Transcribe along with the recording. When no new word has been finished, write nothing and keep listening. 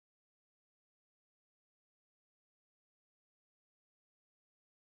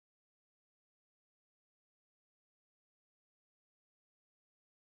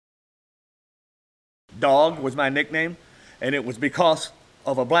Dog was my nickname, and it was because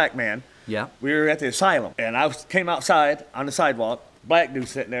of a black man. Yeah. We were at the asylum, and I came outside on the sidewalk, black dude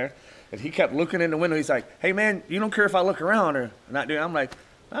sitting there, and he kept looking in the window. He's like, hey, man, you don't care if I look around or not, dude? I'm like,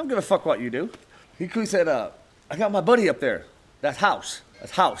 I don't give a fuck what you do. He said, I got my buddy up there. That's house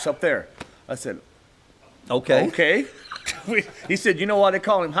up there. I said, okay. He said, you know why they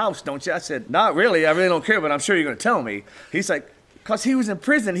call him House, don't you? I said, not really. I really don't care, but I'm sure you're going to tell me. He's like, because he was in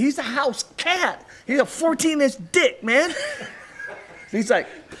prison. He's a house cat. He's a 14-inch dick, man. He's like,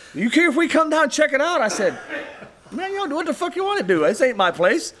 you care if we come down and check it out? I said, man, yo, what the fuck you want to do? This ain't my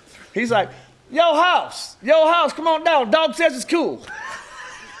place. He's like, yo, House, come on down. Dog says it's cool.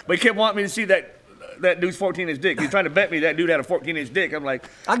 But he kept wanting me to see that dude's 14-inch dick. He's trying to bet me that dude had a 14-inch dick. I'm like,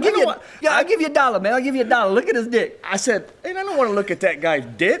 I'll give you $1, man. I'll give you $1. Look at his dick. I said, hey, I don't want to look at that guy's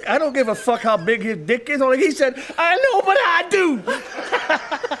dick. I don't give a fuck how big his dick is. He said, I know, but I do.